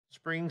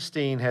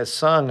Springsteen has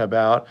sung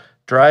about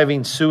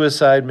driving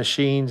suicide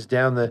machines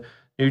down the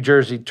New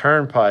Jersey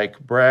Turnpike,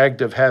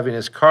 bragged of having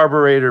his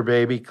carburetor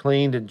baby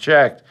cleaned and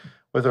checked.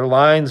 With her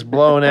lines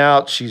blown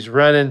out, she's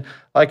running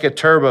like a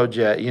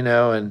turbojet,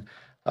 and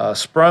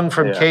sprung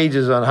from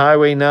cages on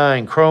Highway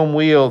 9, chrome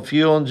wheeled,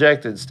 fuel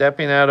injected,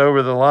 stepping out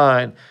over the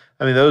line.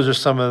 I mean, those are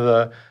some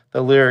of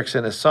the lyrics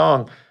in his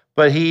song.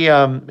 But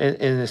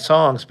in his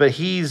songs, but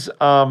he's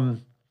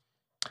on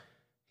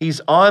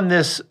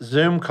this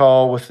Zoom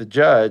call with the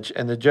judge,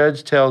 and the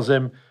judge tells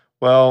him,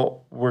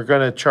 well, we're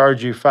going to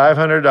charge you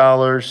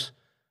 $500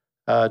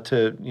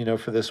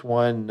 for this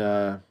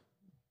one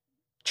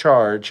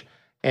charge,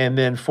 and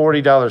then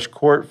 $40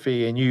 court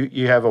fee, and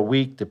you have a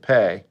week to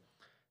pay.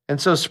 And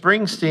so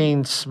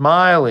Springsteen,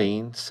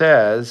 smiling,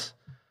 says,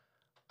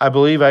 I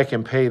believe I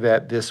can pay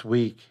that this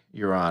week,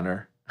 Your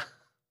Honor.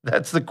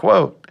 That's the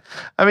quote.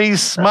 I mean,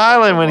 he's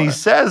smiling when he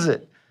says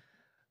it.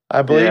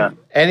 I believe,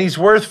 and he's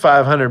worth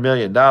 $500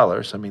 million.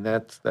 I mean,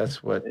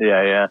 that's what.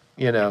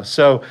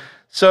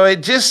 So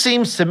it just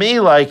seems to me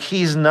like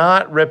he's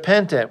not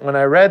repentant. When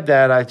I read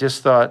that, I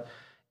just thought,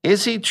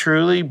 is he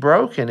truly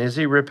broken? Is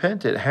he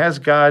repentant? Has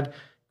God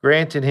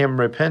granted him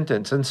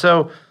repentance? And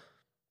so,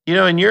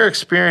 in your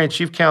experience,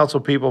 you've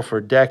counseled people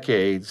for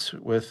decades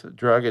with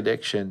drug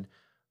addiction.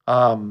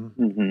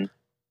 You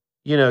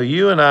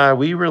and I,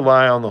 we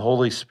rely on the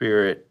Holy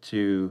Spirit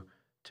to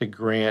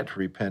grant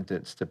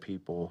repentance to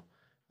people.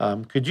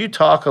 Could you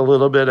talk a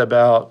little bit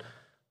about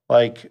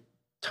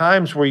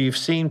times where you've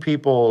seen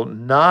people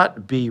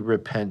not be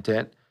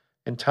repentant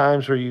and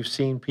times where you've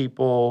seen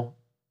people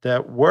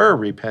that were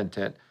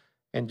repentant,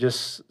 and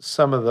just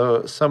some of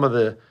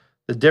the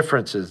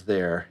differences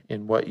there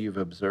in what you've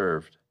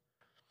observed?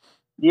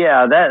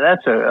 Yeah,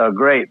 that's a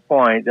great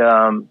point.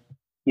 I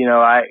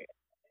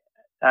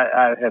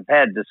have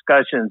had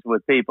discussions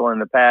with people in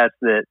the past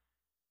that,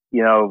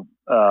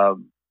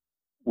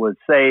 would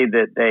say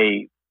that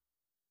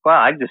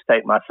I just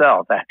take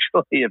myself,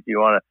 actually, if you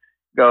want to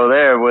go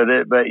there with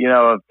it. But,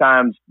 of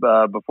times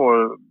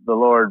before the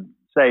Lord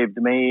saved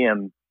me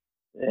and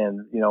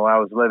I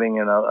was living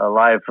in a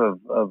life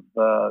of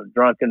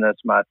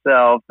drunkenness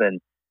myself,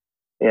 and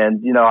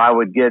I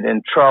would get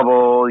in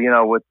trouble,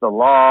 with the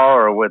law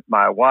or with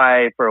my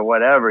wife or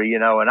whatever,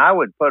 and I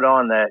would put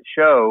on that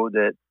show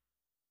that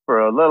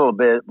for a little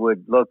bit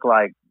would look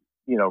like,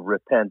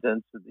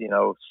 repentance,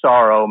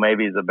 sorrow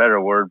maybe is a better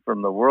word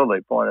from the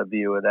worldly point of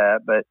view of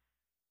that, but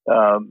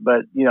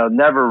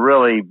never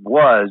really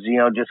was,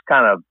 just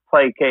kind of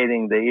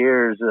placating the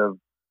ears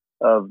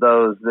of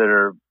those that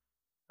are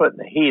putting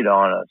the heat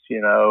on us,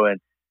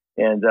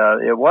 and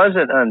it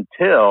wasn't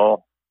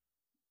until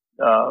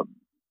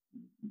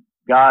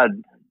God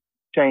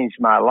changed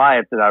my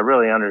life that I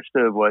really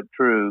understood what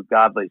true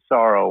godly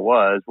sorrow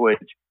was,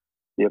 which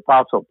the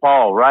Apostle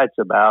Paul writes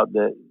about,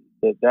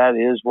 that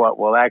is what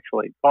will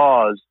actually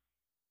cause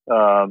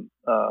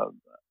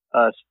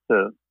us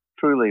to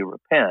truly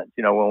repent.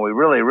 When we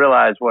really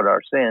realize what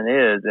our sin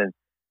is, and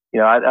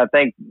I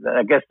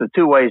guess the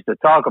two ways to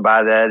talk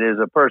about that is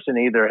a person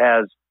either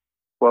has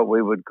what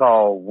we would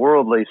call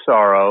worldly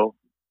sorrow.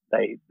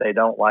 They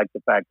don't like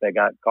the fact they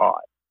got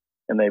caught,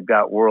 and they've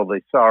got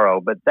worldly sorrow,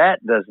 but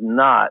that does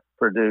not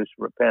produce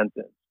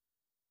repentance.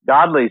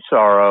 Godly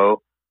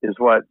sorrow is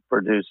what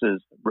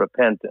produces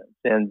repentance.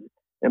 And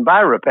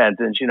by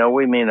repentance,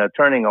 we mean a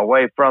turning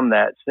away from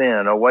that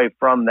sin, away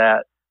from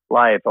that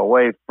life,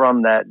 away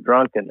from that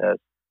drunkenness.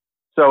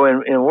 So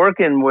in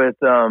working with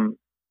men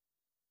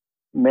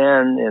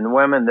and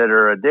women that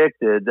are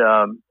addicted,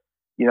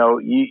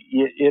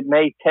 it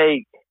may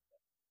take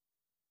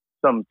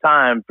some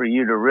time for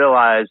you to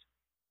realize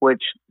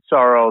which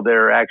sorrow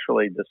they're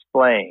actually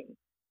displaying.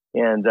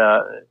 And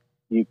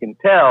you can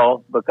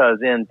tell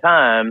because in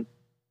time,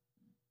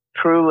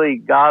 true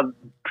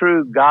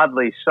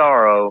godly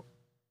sorrow,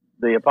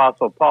 the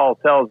Apostle Paul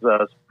tells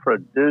us,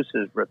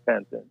 produces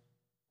repentance.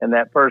 And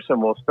that person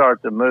will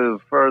start to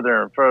move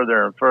further and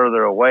further and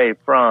further away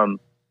from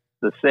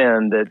the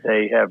sin that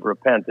they have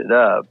repented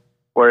of.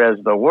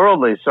 Whereas the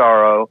worldly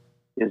sorrow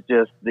is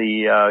just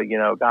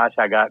gosh,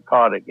 I got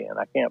caught again.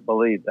 I can't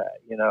believe that.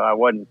 I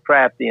wasn't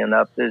crafty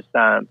enough this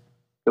time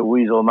to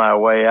weasel my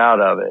way out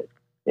of it.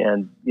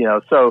 And,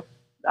 so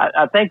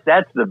I think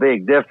that's the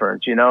big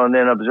difference, and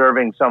then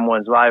observing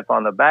someone's life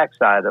on the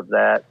backside of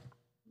that,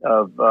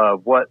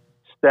 of what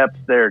steps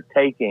they're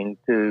taking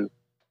to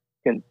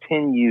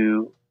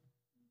continue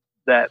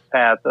that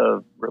path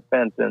of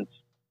repentance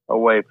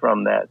away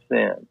from that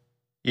sin.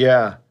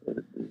 Yeah.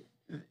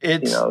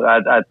 It's,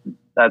 I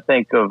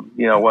think of,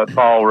 what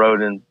Paul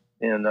wrote in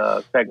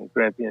 2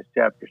 Corinthians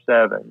chapter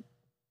 7,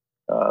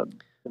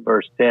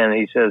 verse 10,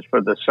 he says,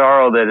 for the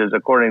sorrow that is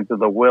according to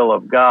the will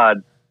of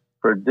God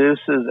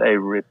produces a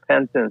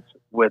repentance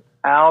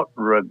without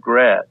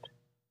regret,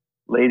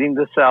 leading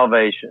to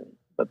salvation,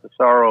 but the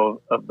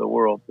sorrow of the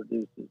world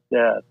produces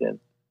death. And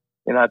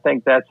I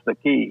think that's the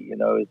key,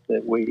 is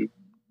that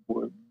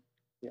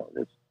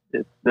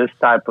this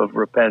type of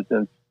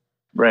repentance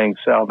brings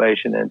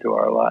salvation into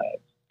our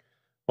lives.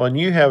 Well, and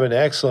you have an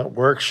excellent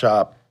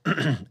workshop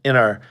in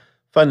our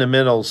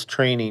fundamentals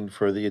training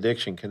for the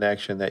Addiction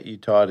Connection that you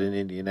taught in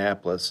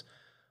Indianapolis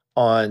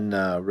on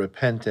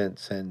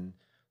repentance and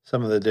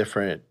some of the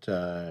different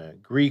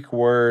Greek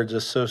words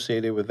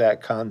associated with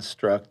that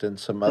construct and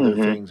some other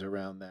Hmm. things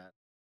around that.